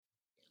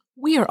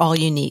We are all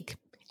unique,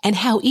 and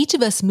how each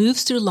of us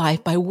moves through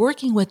life by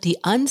working with the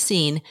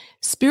unseen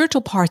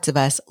spiritual parts of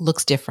us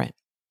looks different.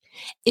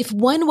 If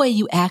one way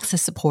you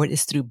access support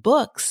is through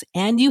books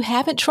and you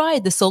haven't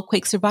tried the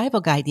Soulquake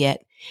Survival Guide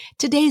yet,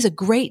 today's a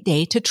great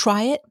day to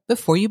try it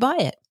before you buy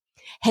it.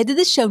 Head to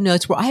the show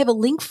notes where I have a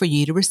link for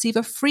you to receive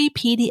a free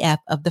PDF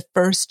of the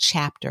first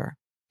chapter.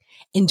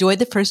 Enjoy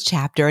the first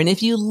chapter, and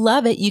if you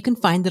love it, you can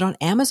find it on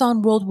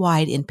Amazon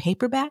worldwide in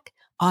paperback,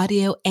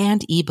 audio,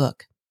 and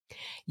ebook.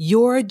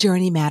 Your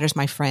journey matters,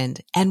 my friend,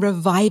 and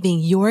reviving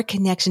your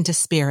connection to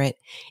spirit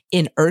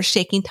in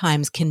earth-shaking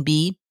times can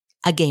be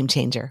a game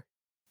changer.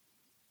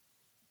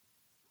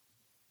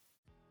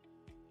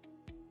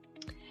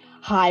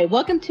 Hi,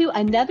 welcome to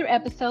another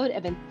episode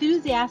of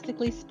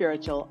Enthusiastically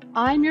Spiritual.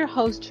 I'm your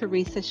host,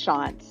 Teresa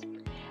Shantz.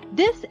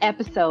 This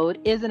episode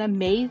is an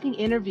amazing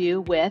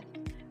interview with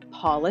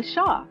Paula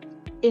Shaw.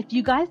 If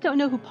you guys don't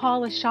know who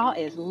Paula Shaw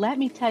is, let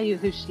me tell you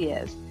who she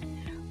is.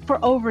 For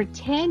over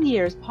 10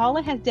 years,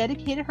 Paula has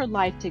dedicated her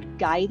life to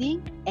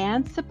guiding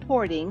and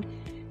supporting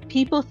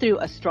people through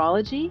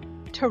astrology,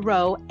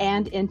 tarot,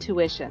 and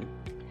intuition.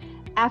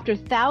 After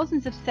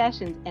thousands of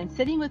sessions and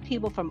sitting with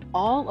people from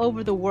all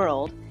over the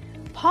world,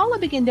 Paula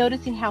began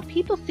noticing how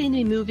people seem to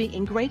be moving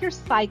in greater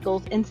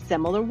cycles in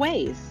similar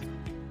ways.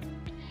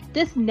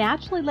 This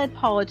naturally led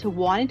Paula to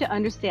wanting to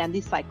understand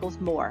these cycles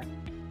more.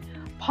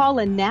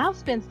 Paula now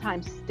spends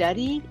time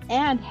studying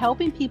and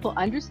helping people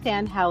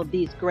understand how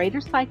these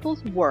greater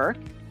cycles work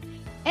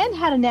and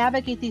how to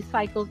navigate these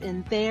cycles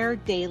in their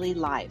daily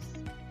lives.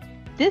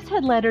 This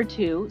had led her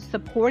to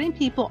supporting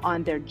people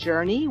on their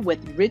journey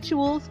with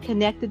rituals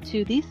connected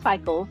to these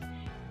cycles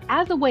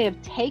as a way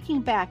of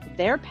taking back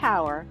their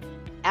power,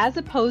 as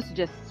opposed to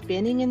just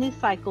spinning in these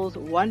cycles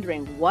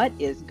wondering what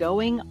is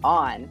going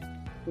on.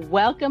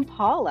 Welcome,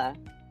 Paula.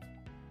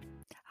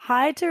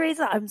 Hi,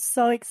 Teresa. I'm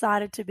so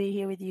excited to be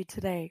here with you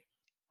today.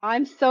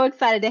 I'm so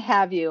excited to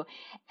have you.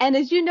 And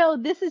as you know,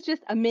 this is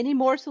just a mini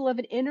morsel of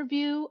an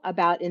interview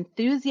about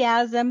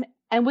enthusiasm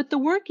and with the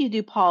work you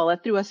do, Paula,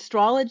 through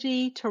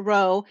astrology,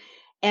 tarot,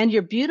 and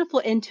your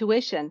beautiful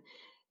intuition.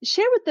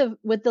 Share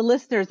with the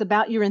listeners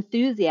about your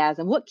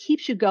enthusiasm. What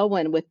keeps you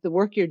going with the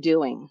work you're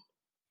doing?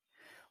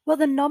 Well,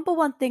 the number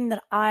one thing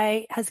that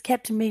has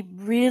kept me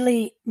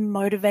really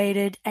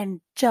motivated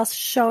and just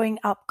showing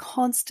up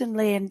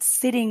constantly and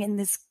sitting in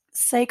this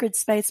sacred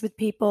space with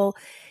people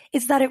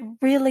is that it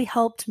really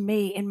helped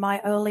me in my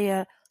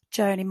earlier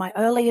journey, my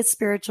earlier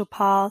spiritual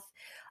path.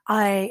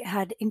 I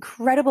had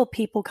incredible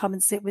people come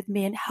and sit with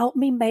me and help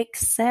me make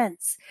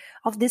sense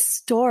of this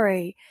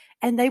story.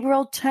 And they were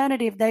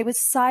alternative. They were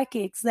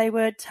psychics. They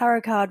were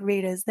tarot card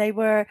readers. They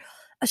were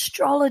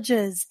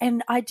astrologers.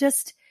 And I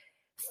just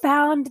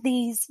found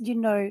these,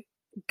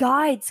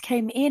 guides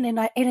came in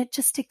and it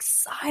just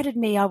excited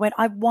me. I went,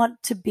 I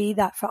want to be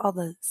that for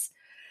others.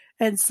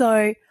 And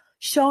so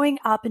showing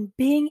up and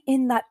being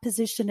in that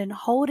position and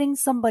holding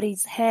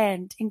somebody's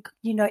hand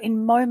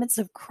in moments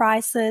of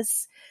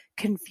crisis,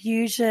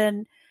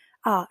 confusion,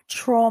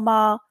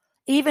 trauma,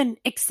 even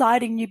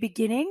exciting new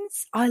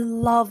beginnings. I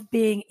love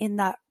being in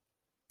that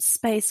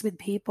space with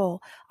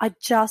people. I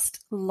just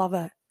love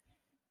it.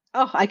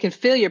 Oh, I can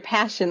feel your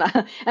passion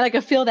and I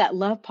can feel that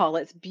love,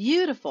 Paula. It's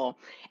beautiful.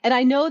 And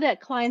I know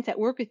that clients that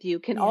work with you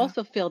can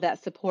also feel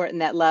that support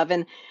and that love.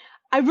 And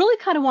I really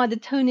kind of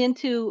wanted to tune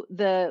into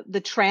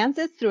the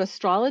transits through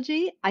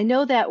astrology. I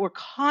know that we're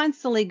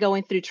constantly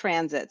going through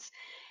transits.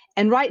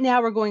 And right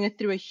now we're going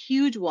through a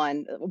huge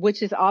one,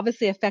 which is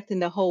obviously affecting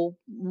the whole,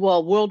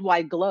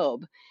 worldwide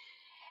globe.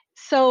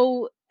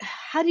 So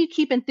how do you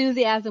keep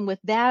enthusiasm with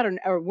that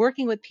or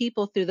working with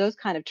people through those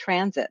kind of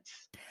transits?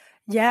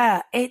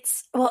 Yeah,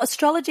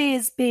 astrology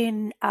has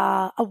been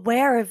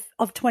aware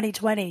of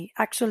 2020.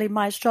 Actually,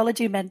 my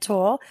astrology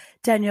mentor,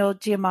 Daniel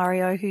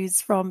Giamario,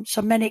 who's from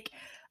Shamanic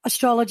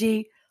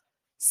Astrology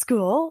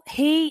School,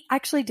 he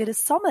actually did a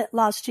summit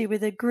last year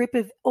with a group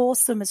of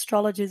awesome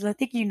astrologers. I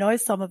think you know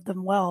some of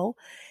them well.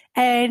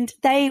 And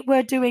they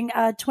were doing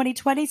a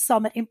 2020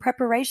 summit in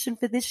preparation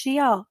for this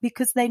year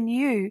because they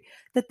knew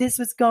that this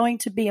was going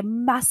to be a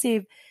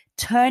massive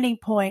turning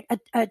point,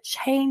 a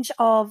change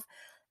of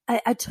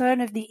a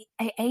turn of the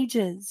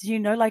ages,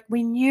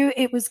 we knew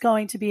it was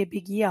going to be a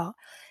big year.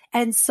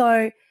 And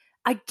so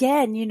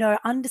again,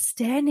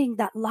 understanding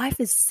that life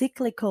is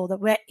cyclical, that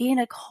we're in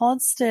a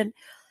constant,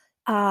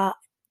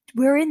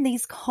 we're in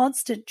these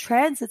constant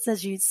transits,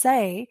 as you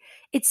say.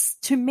 It's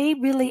to me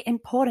really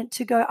important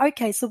to go,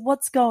 okay, so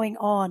what's going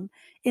on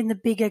in the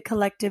bigger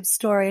collective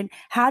story and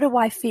how do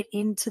I fit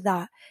into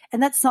that?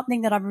 And that's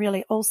something that I'm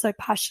really also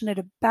passionate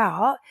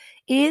about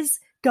is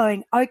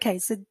going, okay,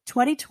 so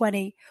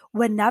 2020,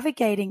 we're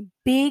navigating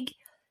big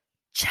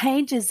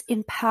changes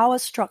in power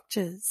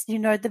structures.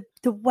 The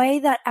way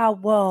that our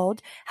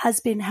world has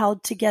been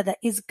held together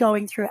is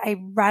going through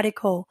a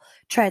radical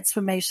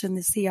transformation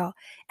this year.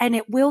 And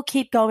it will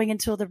keep going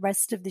until the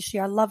rest of this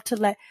year. I love to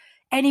let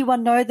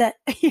anyone know that,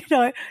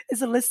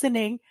 is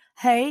listening,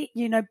 hey,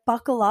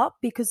 buckle up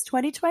because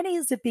 2020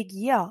 is a big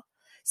year.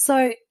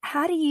 So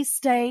how do you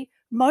stay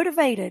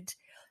motivated?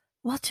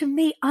 Well, to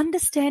me,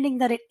 understanding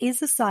that it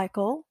is a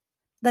cycle,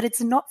 that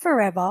it's not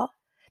forever,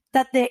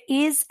 that there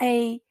is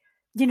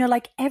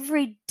like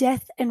every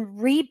death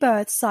and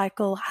rebirth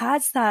cycle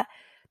has that,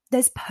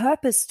 there's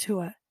purpose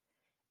to it.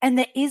 And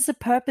there is a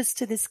purpose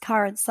to this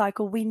current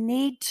cycle. We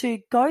need to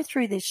go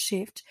through this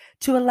shift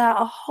to allow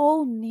a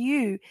whole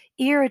new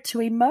era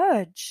to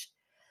emerge.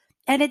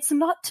 And it's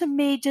not, to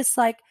me, just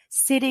like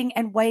sitting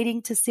and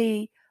waiting to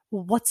see,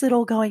 well, what's it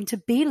all going to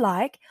be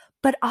like?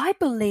 But I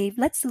believe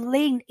let's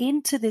lean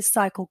into this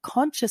cycle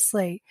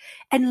consciously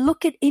and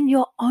look at in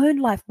your own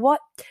life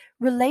what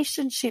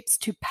relationships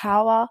to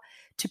power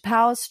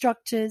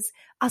structures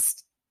are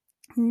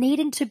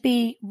needing to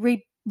be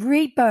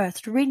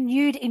rebirthed,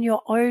 renewed in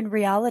your own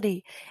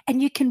reality.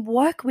 And you can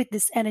work with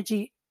this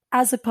energy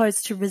as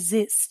opposed to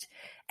resist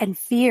and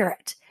fear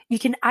it. You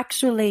can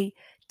actually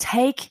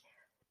take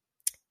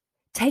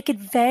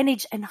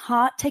advantage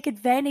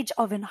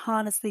of and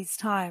harness these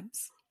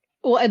times.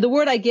 Well, and the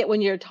word I get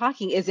when you're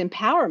talking is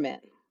empowerment.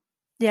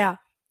 Yeah,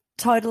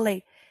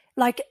 totally.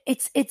 Like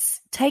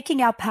it's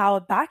taking our power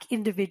back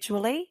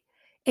individually.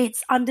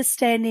 It's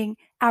understanding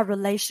our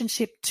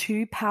relationship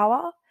to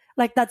power.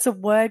 Like that's a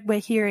word we're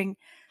hearing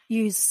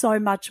used so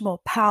much more,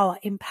 power,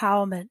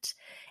 empowerment.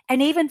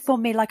 And even for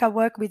me, like I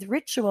work with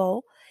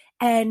ritual,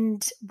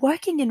 and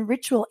working in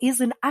ritual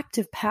is an act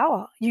of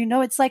power.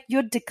 It's like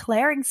you're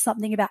declaring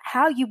something about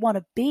how you want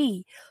to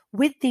be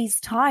with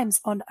these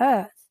times on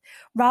earth,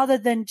 rather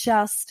than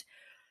just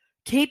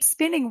keep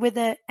spinning with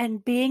it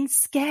and being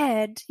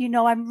scared.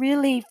 I'm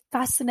really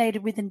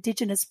fascinated with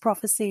Indigenous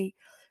prophecy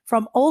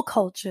from all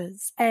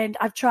cultures, and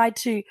I've tried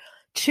to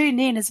tune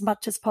in as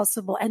much as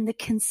possible. And the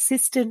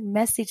consistent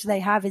message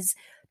they have is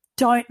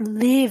don't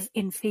live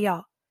in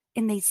fear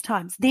in these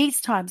times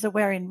that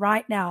we're in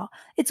right now.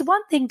 It's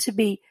one thing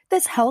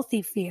there's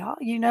healthy fear,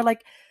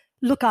 like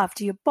look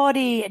after your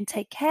body and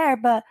take care,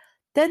 but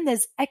then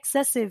there's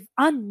excessive,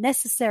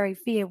 unnecessary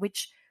fear,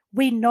 which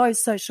we know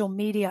social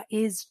media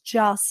is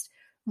just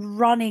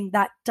running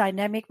that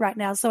dynamic right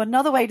now. So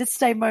another way to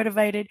stay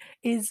motivated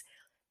is,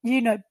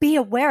 be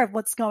aware of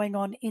what's going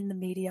on in the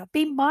media.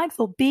 Be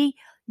mindful,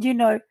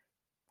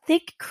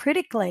 think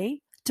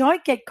critically.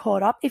 Don't get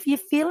caught up. If you're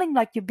feeling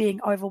like you're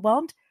being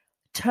overwhelmed,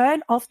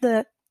 turn off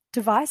the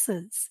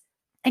devices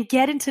and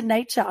get into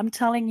nature. I'm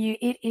telling you,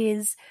 it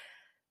is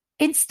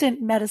instant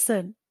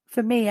medicine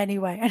for me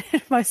anyway, and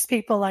most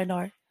people I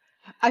know.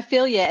 I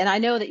feel you. And I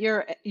know that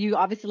you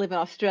obviously live in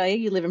Australia.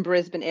 You live in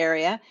Brisbane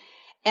area.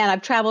 And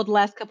I've traveled the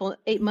last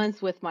 8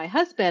 months with my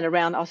husband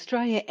around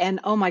Australia. And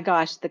oh my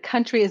gosh, the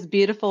country is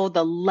beautiful.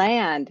 The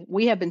land,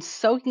 we have been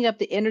soaking up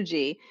the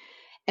energy.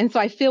 And so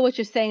I feel what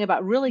you're saying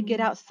about really get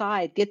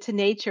outside, get to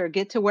nature,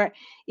 get to where,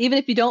 even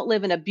if you don't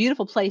live in a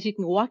beautiful place, you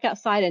can walk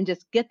outside and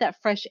just get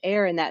that fresh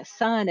air and that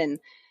sun and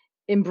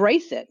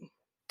embrace it.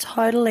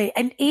 Totally.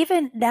 And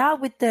even now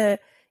with the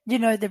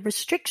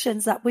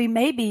restrictions that we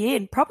may be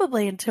in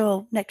probably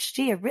until next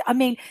year. I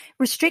mean,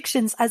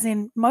 restrictions as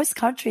in most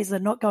countries are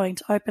not going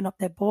to open up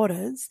their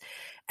borders.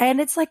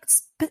 And it's like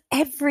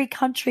every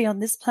country on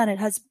this planet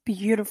has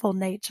beautiful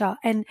nature.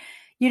 And,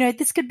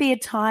 this could be a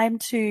time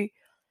to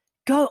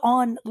go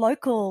on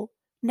local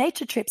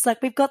nature trips.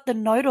 Like we've got the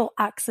nodal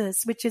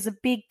axis, which is a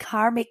big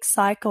karmic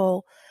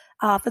cycle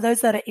for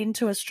those that are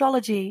into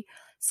astrology.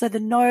 So the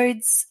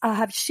nodes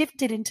have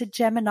shifted into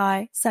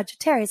Gemini,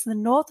 Sagittarius, and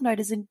the North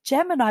Node is in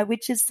Gemini,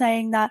 which is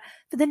saying that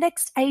for the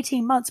next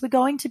 18 months, we're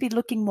going to be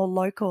looking more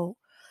local.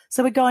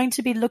 So we're going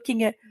to be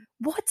looking at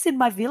what's in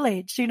my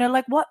village,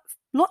 like what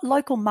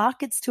local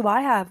markets do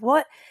I have?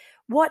 What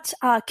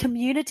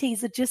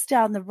communities are just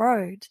down the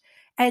road?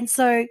 And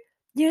so,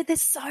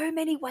 there's so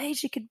many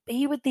ways you could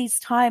be with these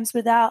times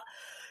without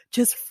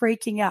just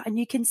freaking out, and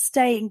you can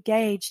stay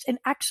engaged. And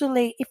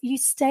actually, if you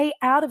stay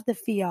out of the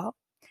fear,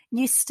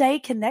 you stay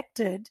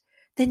connected,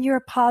 then you're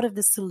a part of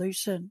the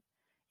solution,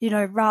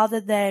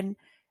 rather than,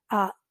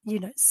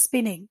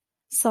 spinning.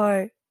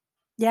 So,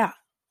 yeah.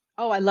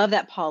 Oh, I love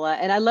that, Paula.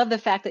 And I love the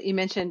fact that you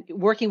mentioned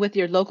working with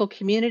your local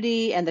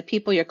community and the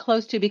people you're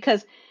close to,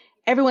 because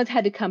everyone's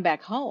had to come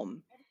back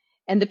home.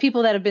 And the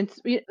people that have been,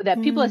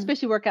 people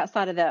especially work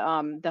outside of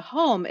the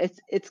home,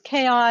 it's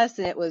chaos,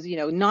 and it was,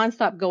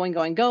 nonstop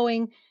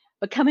going,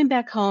 but coming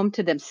back home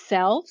to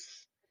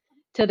themselves,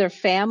 to their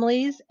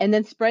families, and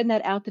then spreading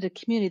that out to the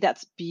community.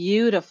 That's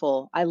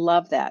beautiful. I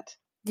love that.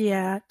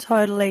 Yeah,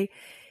 totally.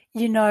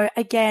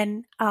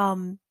 Again,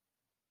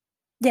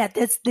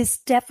 there's this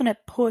definite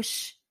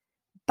push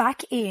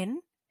back in.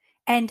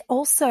 And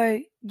also,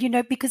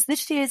 because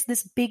this year is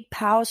this big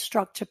power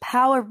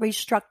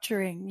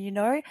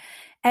restructuring,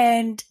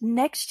 and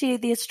next year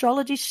the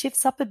astrology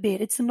shifts up a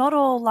bit. It's not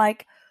all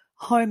like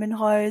home and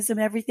hose and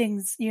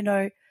everything's,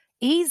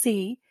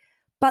 easy,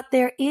 but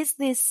there is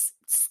this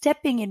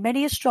stepping in.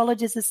 Many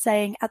astrologers are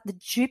saying at the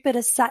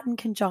Jupiter-Saturn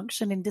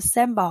conjunction in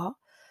December,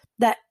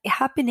 that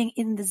happening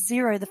in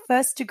the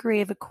first degree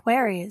of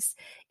Aquarius,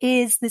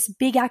 is this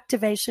big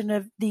activation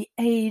of the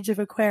age of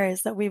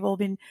Aquarius that we've all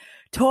been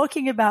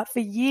talking about for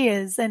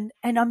years. And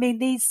I mean,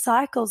 these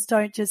cycles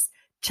don't just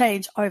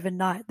change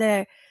overnight.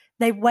 They're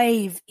they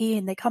wave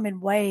in, they come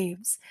in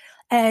waves.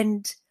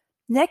 And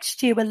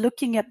next year, we're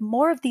looking at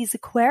more of these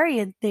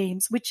Aquarian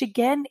themes, which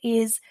again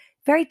is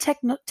very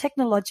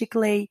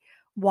technologically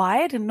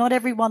wired, and not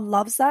everyone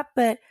loves that,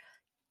 but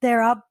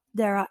there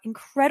are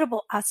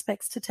incredible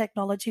aspects to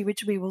technology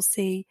which we will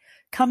see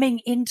coming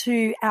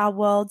into our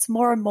worlds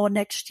more and more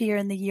next year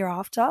and the year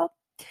after.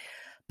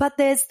 But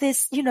there's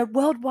this,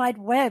 World Wide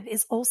Web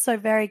is also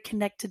very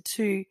connected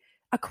to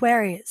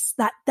Aquarius,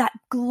 that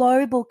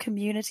global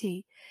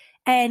community.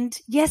 And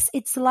yes,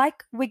 it's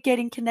like we're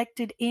getting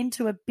connected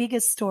into a bigger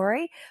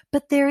story,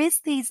 but there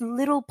is these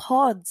little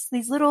pods,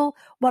 these little,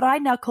 what I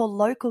now call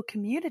local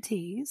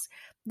communities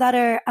that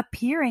are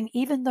appearing,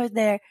 even though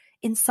they're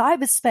in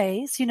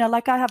cyberspace.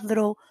 Like I have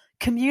little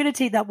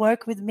community that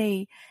work with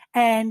me,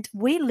 and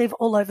we live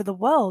all over the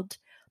world.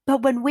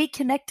 But when we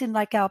connect in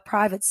like our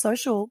private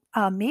social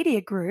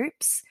media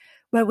groups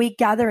where we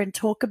gather and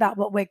talk about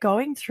what we're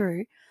going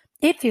through,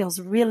 it feels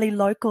really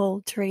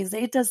local,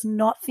 Teresa. It does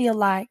not feel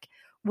like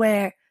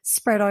we're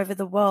spread over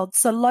the world.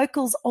 So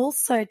locals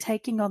also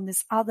taking on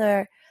this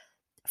other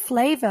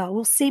flavor.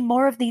 We'll see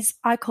more of these,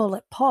 I call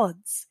it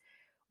pods,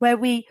 where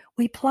we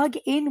plug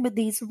in with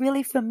these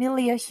really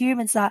familiar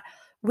humans that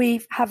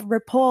we have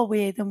rapport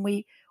with, and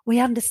we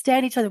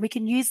understand each other. We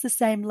can use the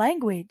same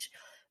language.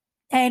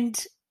 And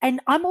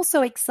I'm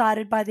also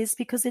excited by this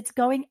because it's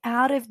going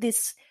out of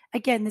this,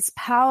 again, this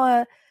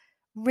power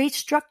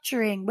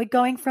restructuring. We're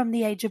going from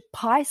the age of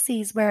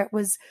Pisces, where it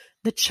was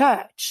the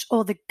church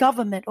or the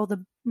government or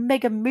the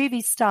mega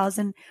movie stars,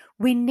 and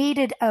we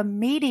needed a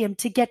medium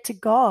to get to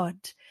God.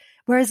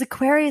 Whereas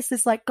Aquarius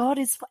is like, God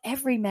is for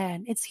every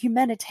man. It's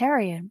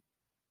humanitarian.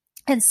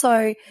 And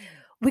so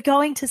we're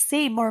going to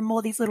see more and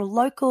more these little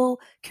local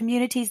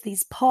communities,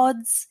 these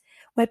pods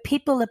where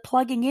people are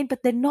plugging in,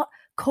 but they're not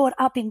caught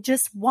up in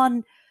just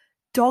one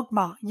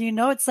dogma.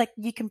 It's like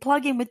you can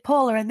plug in with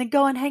Paula and then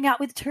go and hang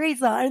out with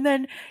Teresa, and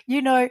then,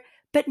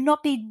 but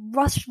not be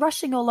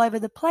rushing all over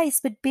the place,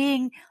 but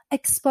being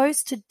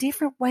exposed to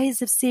different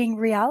ways of seeing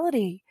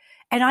reality.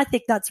 And I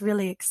think that's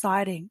really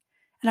exciting.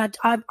 And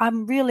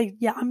I'm really,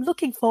 I'm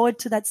looking forward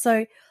to that.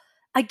 So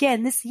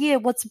again, this year,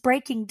 what's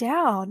breaking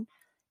down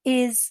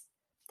is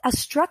a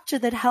structure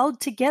that held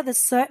together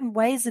certain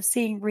ways of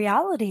seeing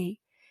reality.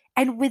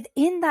 And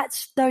within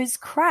those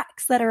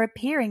cracks that are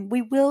appearing,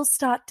 we will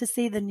start to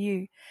see the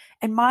new.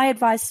 And my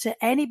advice to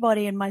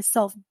anybody and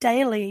myself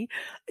daily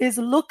is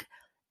look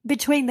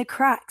between the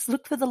cracks,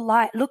 look for the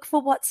light, look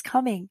for what's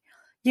coming.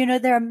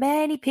 There are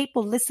many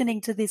people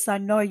listening to this. I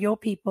know your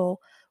people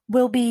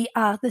will be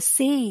the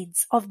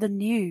seeds of the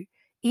new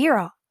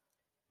era.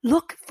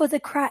 Look for the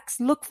cracks.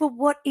 Look for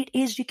what it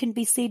is you can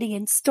be seeding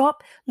in.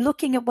 Stop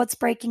looking at what's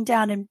breaking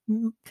down.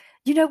 And,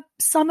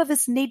 some of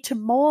us need to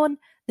mourn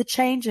the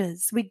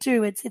changes. We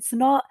do. It's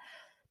not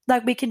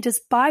like we can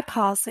just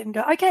bypass it and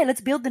go, okay,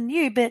 let's build the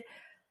new, but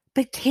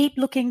keep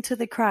looking to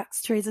the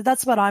cracks, Teresa.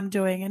 That's what I'm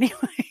doing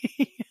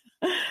anyway.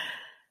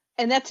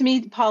 And that to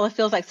me, Paula,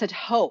 feels like such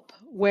hope,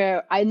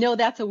 where I know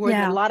that's a word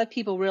that a lot of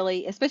people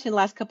really, especially in the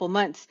last couple of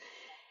months,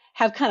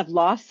 have kind of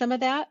lost some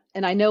of that.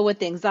 And I know with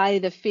the anxiety,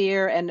 the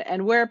fear,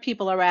 and where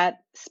people are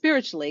at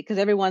spiritually, because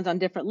everyone's on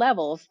different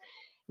levels,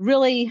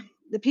 really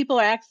the people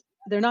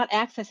they're not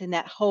accessing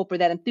that hope or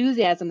that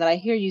enthusiasm that I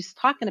hear you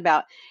talking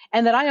about,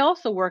 and that I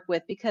also work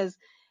with, because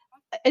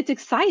it's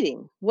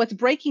exciting. What's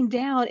breaking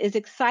down is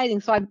exciting.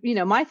 So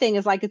my thing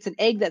is like, it's an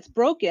egg that's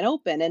broken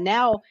open, and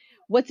now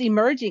what's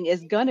emerging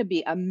is going to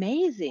be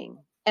amazing.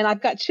 And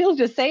I've got chills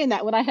just saying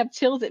that. When I have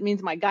chills, it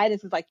means my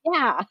guidance is like,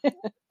 yeah.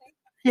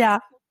 Yeah.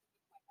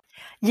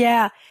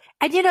 Yeah.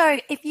 And,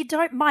 if you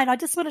don't mind, I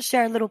just want to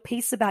share a little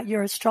piece about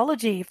your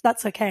astrology, if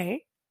that's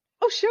okay.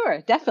 Oh,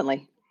 sure.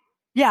 Definitely.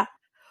 Yeah.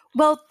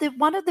 Well,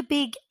 one of the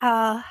big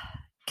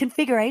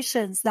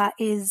configurations that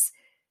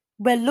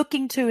we're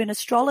looking to in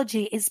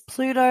astrology is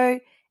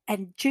Pluto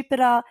and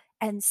Jupiter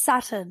and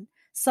Saturn.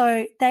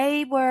 So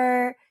they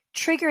were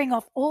triggering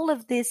off all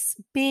of this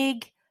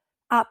big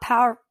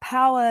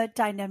power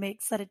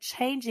dynamics that are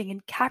changing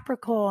in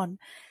Capricorn.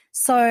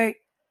 So,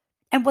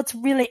 and what's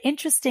really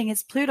interesting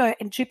is Pluto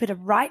and Jupiter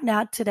right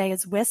now today,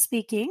 as we're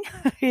speaking,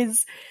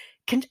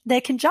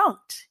 they're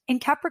conjunct in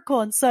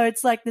Capricorn. So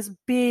it's like this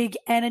big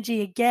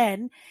energy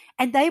again.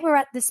 And they were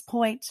at this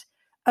point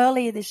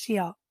earlier this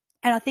year.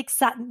 And I think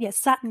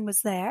Saturn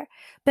was there.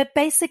 But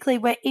basically,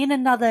 we're in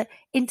another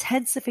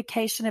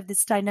intensification of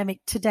this dynamic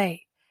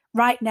today,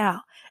 right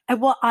now.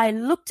 And what I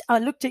looked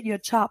at your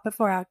chart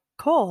before our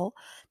call,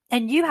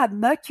 and you have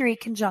Mercury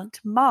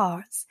conjunct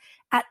Mars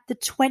at the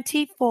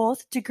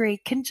 24th degree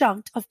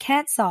conjunct of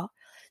Cancer.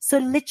 So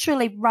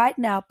literally right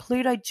now,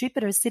 Pluto,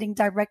 Jupiter is sitting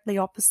directly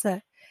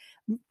opposite.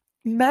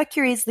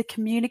 Mercury is the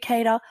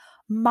communicator.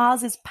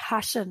 Mars is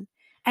passion.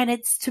 And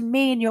it's, to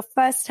me, in your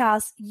first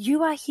house,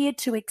 you are here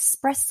to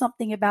express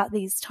something about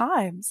these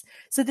times.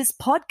 So this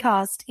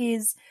podcast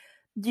is,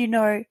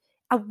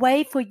 a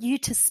way for you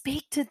to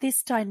speak to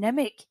this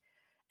dynamic.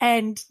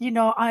 And,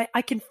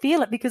 I can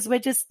feel it, because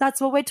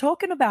that's what we're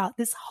talking about,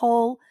 this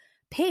whole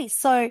piece.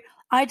 So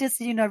I just,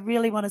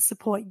 really want to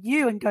support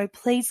you and go,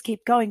 please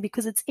keep going,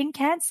 because it's in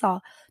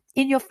Cancer.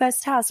 in your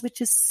first house,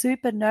 which is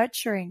super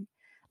nurturing,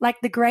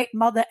 like the great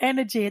mother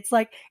energy. It's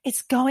like,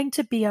 it's going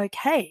to be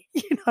okay.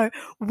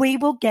 We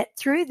will get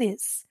through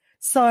this.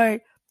 So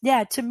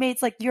yeah, to me,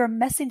 it's like you're a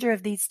messenger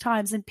of these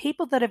times, and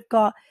people that have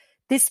got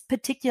this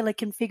particular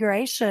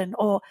configuration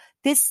or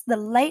the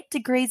late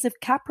degrees of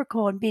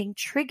Capricorn being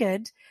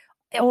triggered,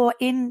 or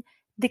in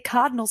the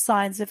cardinal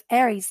signs of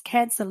Aries,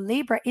 Cancer,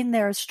 Libra in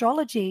their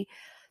astrology,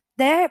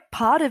 they're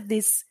part of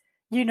this,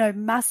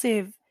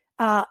 massive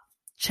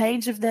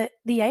change of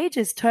the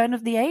ages, turn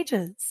of the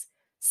ages.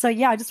 So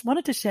yeah, I just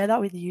wanted to share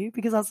that with you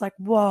because I was like,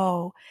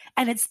 whoa.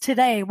 And it's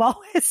today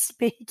while we're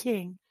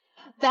speaking.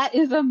 That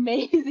is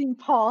amazing,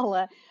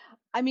 Paula.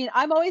 I mean,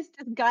 I'm always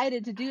just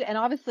guided to do, and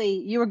obviously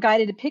you were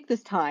guided to pick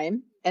this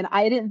time, and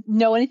I didn't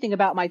know anything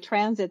about my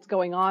transits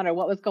going on or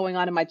what was going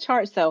on in my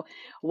chart. So,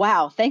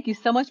 wow, thank you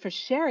so much for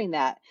sharing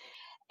that.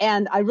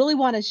 And I really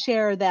want to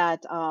share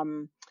that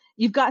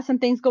you've got some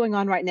things going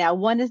on right now.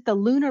 One is the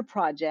Lunar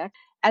Project,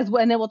 and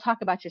then we'll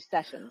talk about your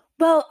session.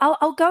 Well,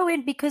 I'll go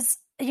in because,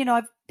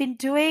 I've been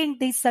doing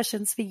these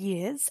sessions for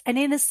years. And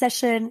in a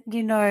session,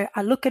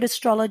 I look at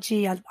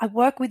astrology, I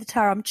work with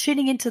tarot. I'm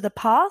tuning into the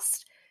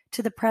past,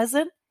 to the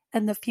present,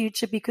 and the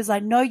future, because I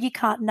know you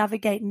can't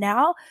navigate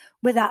now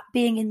without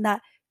being in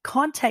that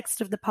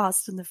context of the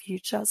past and the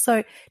future.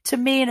 So to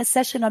me, in a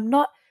session, I'm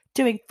not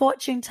doing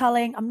fortune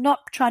telling. I'm not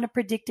trying to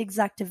predict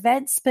exact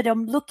events, but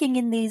I'm looking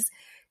in these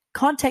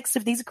contexts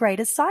of these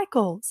greater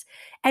cycles.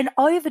 And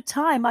over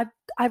time,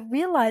 I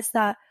realized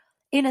that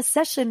in a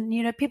session,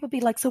 people be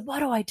like, so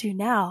what do I do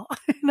now?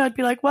 And I'd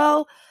be like,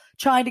 well,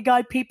 trying to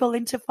guide people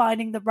into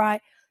finding the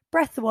right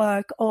breath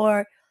work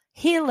or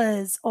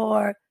healers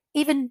or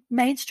even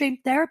mainstream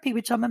therapy,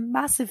 which I'm a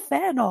massive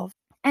fan of.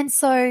 And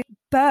so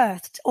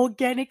birthed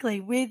organically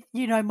with,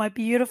 my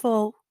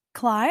beautiful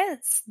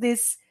clients,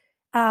 this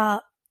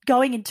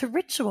going into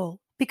ritual,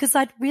 because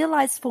I'd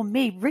realized for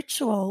me,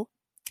 ritual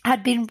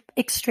had been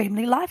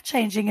extremely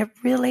life-changing at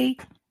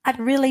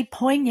really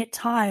poignant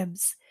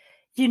times.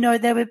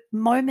 There were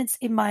moments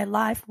in my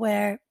life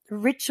where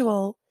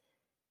ritual,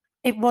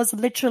 it was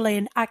literally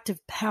an act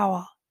of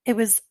power. It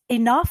was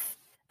enough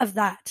of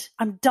that.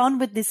 I'm done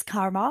with this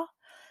karma.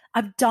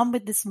 I'm done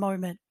with this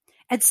moment.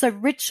 And so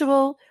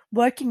ritual,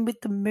 working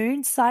with the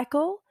moon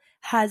cycle,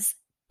 has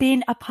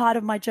been a part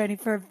of my journey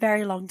for a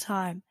very long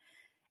time.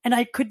 And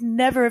I could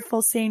never have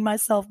foreseen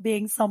myself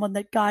being someone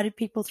that guided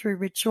people through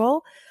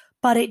ritual,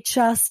 but it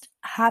just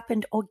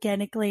happened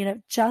organically, and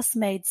it just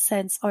made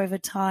sense over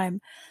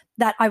time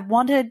that I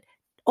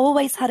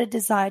always had a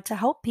desire to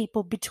help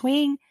people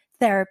between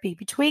therapy,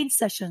 between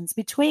sessions,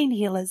 between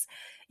healers.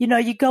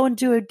 You go and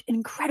do an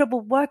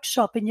incredible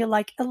workshop and you're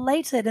like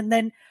elated, and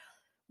then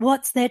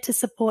what's there to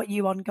support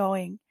you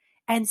ongoing?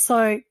 And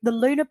so the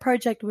Lunar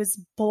Project was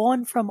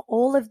born from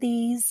all of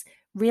these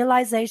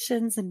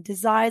realizations and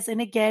desires.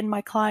 And again,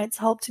 my clients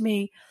helped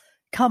me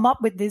come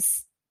up with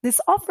this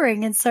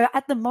offering. And so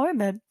at the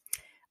moment,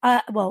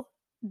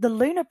 the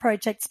Lunar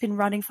Project's been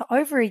running for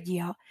over a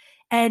year,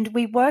 and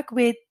we work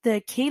with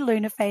the key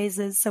lunar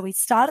phases. So we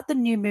start at the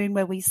new moon,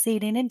 where we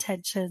seed in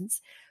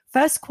intentions,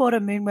 first quarter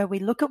moon, where we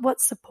look at what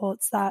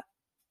supports that,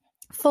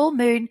 full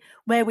moon,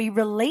 where we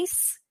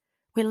release,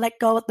 we let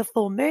go at the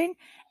full moon,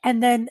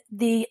 and then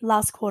the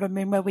last quarter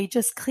moon, where we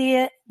just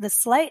clear the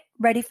slate,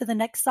 ready for the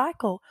next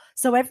cycle.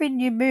 So every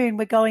new moon,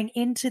 we're going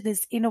into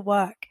this inner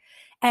work,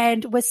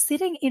 and we're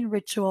sitting in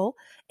ritual.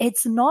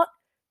 It's not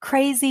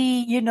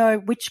crazy,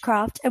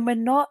 witchcraft. And we're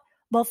not,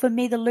 for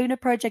me, the Lunar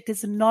Project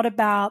is not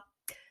about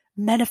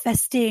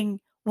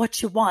manifesting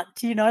what you want,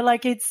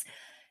 it's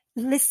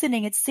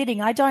listening, it's sitting.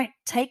 I don't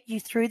take you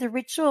through the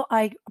ritual.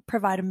 I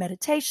provide a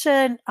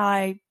meditation.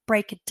 I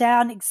break it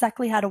down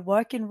exactly how to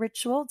work in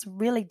ritual. It's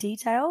really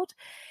detailed.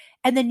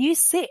 And then you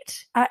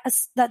sit at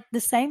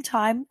the same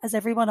time as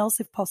everyone else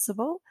if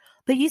possible,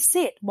 but you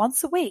sit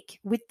once a week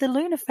with the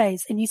lunar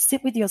phase, and you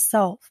sit with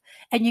yourself,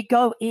 and you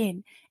go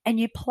in and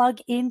you plug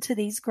into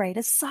these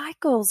greater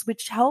cycles,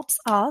 which helps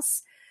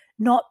us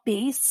not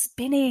be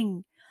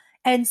spinning.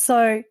 And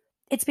so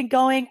it's been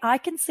going, I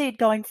can see it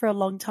going for a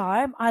long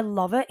time. I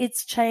love it.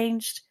 It's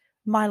changed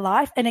my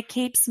life, and it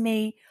keeps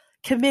me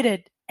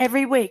committed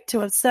every week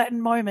to a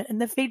certain moment.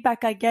 And the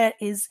feedback I get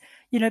is,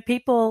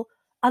 people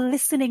are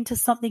listening to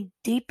something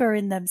deeper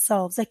in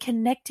themselves. They're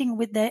connecting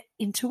with their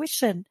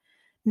intuition,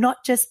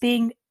 not just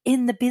being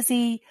in the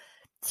busy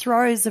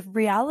throes of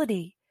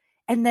reality.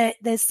 And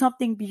there's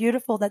something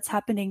beautiful that's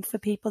happening for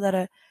people that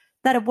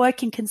are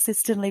working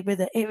consistently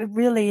with it. It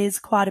really is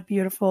quite a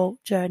beautiful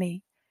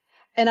journey.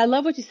 And I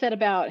love what you said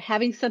about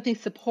having something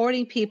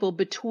supporting people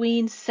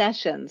between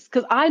sessions.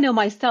 Because I know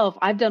myself,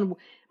 I've done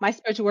my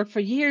spiritual work for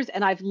years,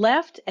 and I've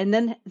left, and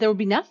then there would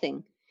be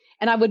nothing.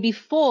 And I would be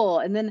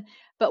full.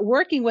 But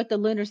working with the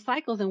lunar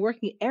cycles and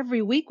working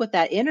every week with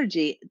that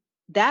energy,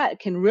 that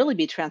can really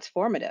be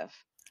transformative.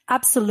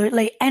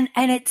 Absolutely. And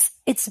it's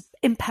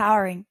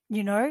empowering,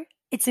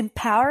 It's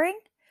empowering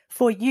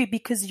for you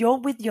because you're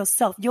with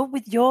yourself. You're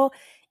with your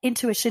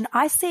intuition.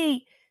 I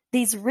see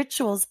these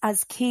rituals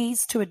as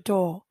keys to a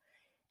door.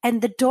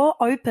 And the door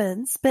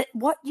opens, but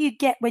what you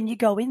get when you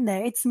go in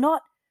there, it's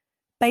not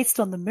based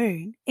on the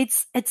moon.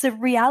 It's a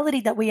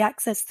reality that we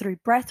access through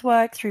breath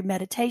work, through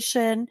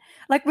meditation,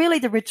 like really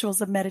the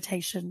rituals of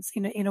meditations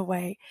in a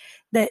way,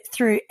 that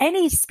through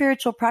any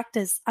spiritual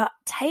practice are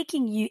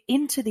taking you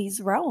into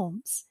these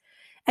realms.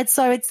 And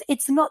so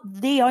it's not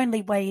the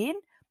only way in,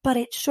 but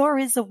it sure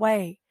is a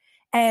way.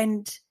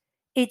 And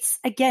it's,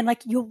 again,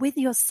 like you're with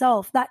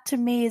yourself. That to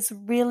me is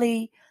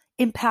really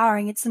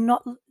empowering. It's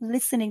not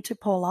listening to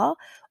Paula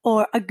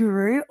or a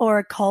guru or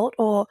a cult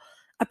or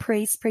a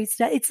priestess.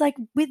 It's like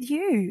with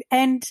you.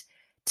 And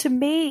to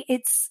me,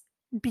 it's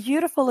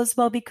beautiful as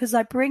well because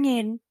I bring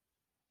in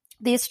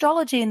the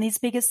astrology and these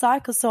bigger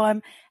cycles. So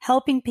I'm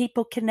helping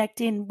people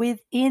connect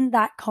within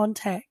that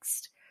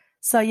context.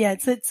 So yeah,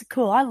 it's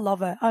cool. I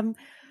love it.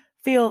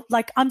 Feel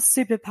like I'm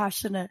super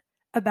passionate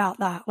about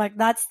that. Like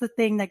that's the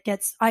thing that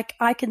gets,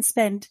 I can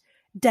spend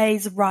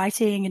days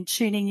writing and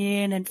tuning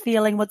in and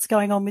feeling what's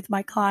going on with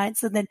my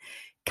clients and then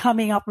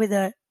coming up with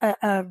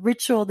a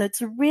ritual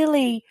that's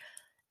really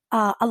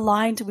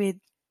aligned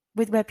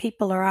with where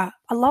people are at.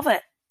 I love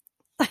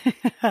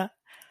it.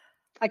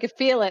 I could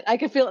feel it. I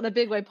could feel it in a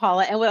big way,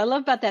 Paula. And what I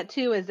love about that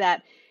too is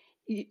that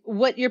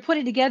what you're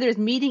putting together is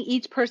meeting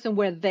each person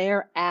where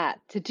they're at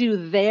to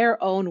do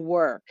their own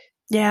work.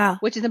 Yeah.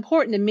 Which is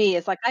important to me.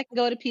 It's like I can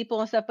go to people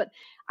and stuff, but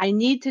I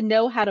need to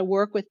know how to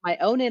work with my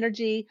own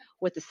energy,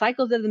 with the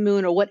cycles of the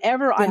moon or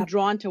whatever I'm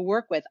drawn to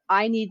work with.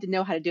 I need to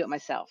know how to do it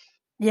myself.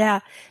 Yeah.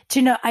 Do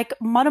you know,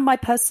 one of my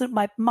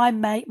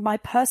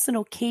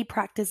personal key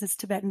practice is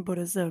Tibetan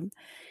Buddhism.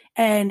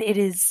 And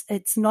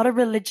it's not a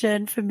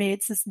religion for me.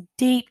 It's this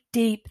deep,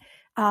 deep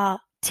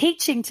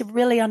teaching to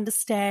really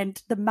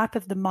understand the map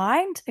of the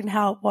mind and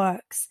how it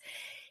works.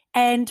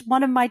 And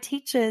one of my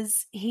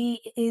teachers,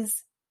 he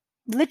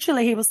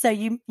will say,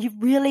 you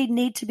really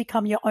need to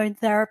become your own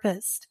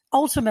therapist,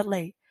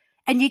 ultimately.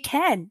 And you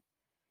can.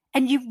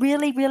 And you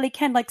really, really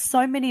can. Like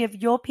so many of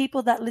your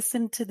people that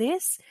listen to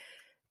this,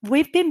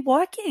 we've been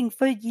working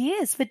for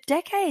years, for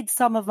decades,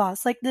 some of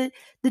us. Like the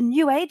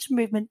New Age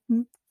movement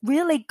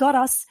really got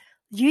us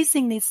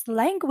using this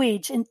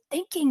language and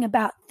thinking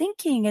about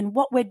thinking and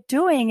what we're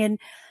doing. And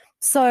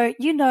so,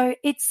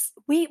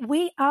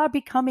 we are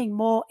becoming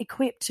more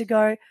equipped to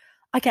go,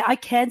 okay, I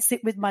can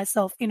sit with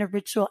myself in a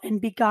ritual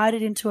and be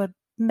guided into a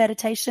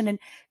meditation and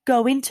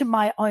go into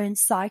my own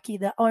psyche,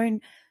 their own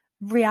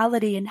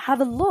reality and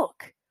have a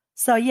look.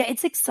 So yeah,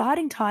 it's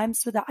exciting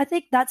times for that. I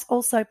think that's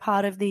also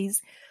part of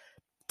these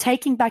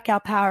taking back our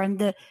power and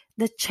the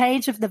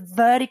change of the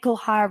vertical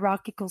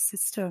hierarchical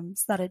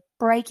systems that are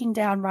breaking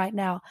down right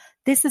now.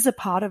 This is a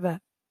part of it.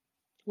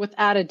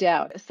 Without a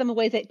doubt. Some of the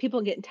ways that people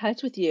can get in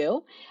touch with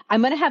you.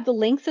 I'm going to have the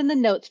links in the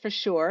notes for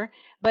sure,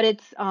 but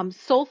it's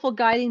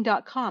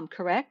soulfulguiding.com,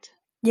 correct?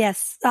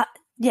 Yes.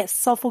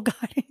 Yes,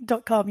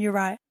 soulfulguiding.com. You're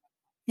right.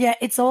 Yeah,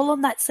 it's all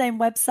on that same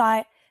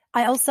website.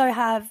 I also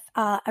have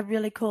a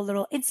really cool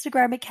little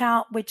Instagram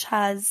account, which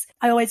I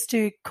always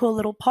do cool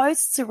little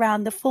posts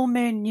around the full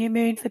moon, new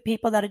moon for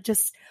people that are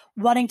just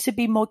wanting to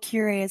be more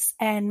curious.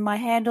 And my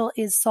handle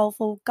is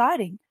Soulful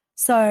Guiding.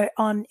 So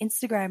on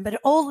Instagram, but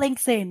it all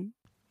links in.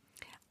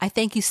 I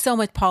thank you so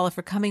much, Paula,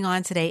 for coming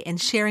on today and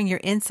sharing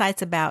your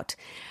insights about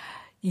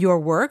your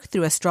work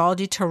through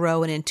astrology,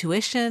 tarot, and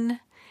intuition,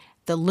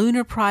 the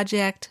Lunar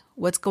Project,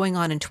 what's going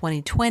on in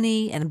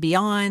 2020 and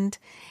beyond,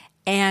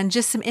 and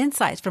just some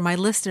insights for my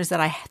listeners that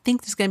I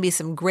think there's going to be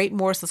some great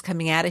morsels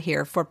coming out of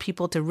here for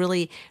people to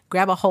really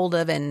grab a hold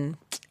of and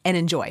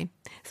enjoy.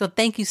 So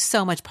thank you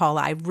so much,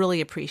 Paula. I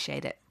really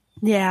appreciate it.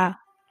 Yeah.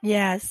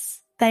 Yes.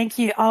 Thank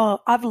you. Oh,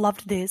 I've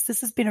loved this.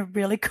 This has been a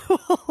really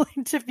cool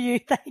interview.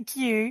 Thank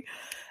you.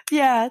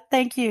 Yeah,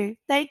 thank you.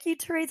 Thank you,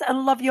 Teresa. I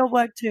love your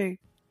work too.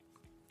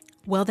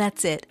 Well,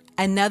 that's it.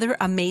 Another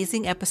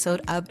amazing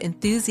episode of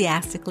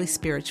Enthusiastically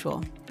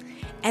Spiritual.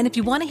 And if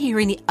you want to hear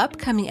any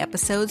upcoming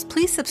episodes,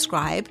 please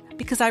subscribe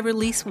because I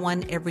release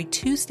one every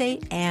Tuesday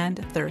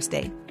and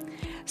Thursday.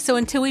 So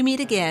until we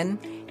meet again,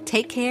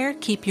 take care,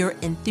 keep your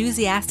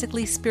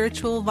enthusiastically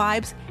spiritual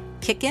vibes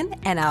kicking,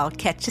 and I'll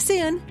catch you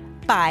soon.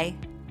 Bye.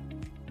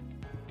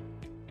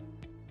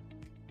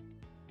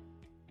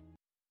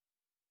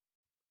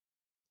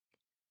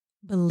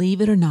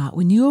 Believe it or not,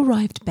 when you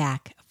arrived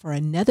back for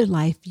another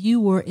life, you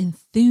were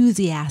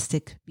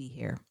enthusiastic to be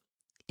here.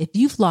 If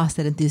you've lost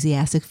that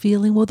enthusiastic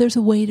feeling, well, there's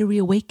a way to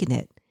reawaken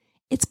it.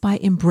 It's by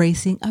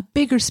embracing a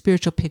bigger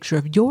spiritual picture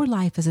of your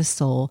life as a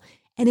soul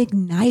and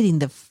igniting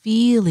the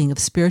feeling of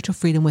spiritual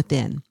freedom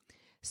within.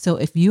 So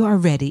if you are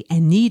ready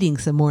and needing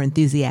some more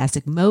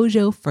enthusiastic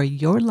mojo for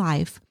your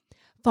life,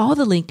 follow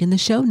the link in the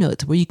show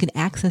notes where you can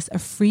access a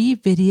free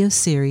video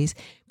series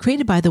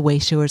created by the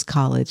Wayshowers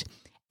College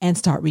and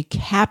start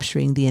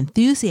recapturing the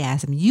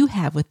enthusiasm you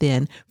have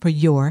within for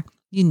your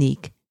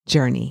unique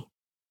journey.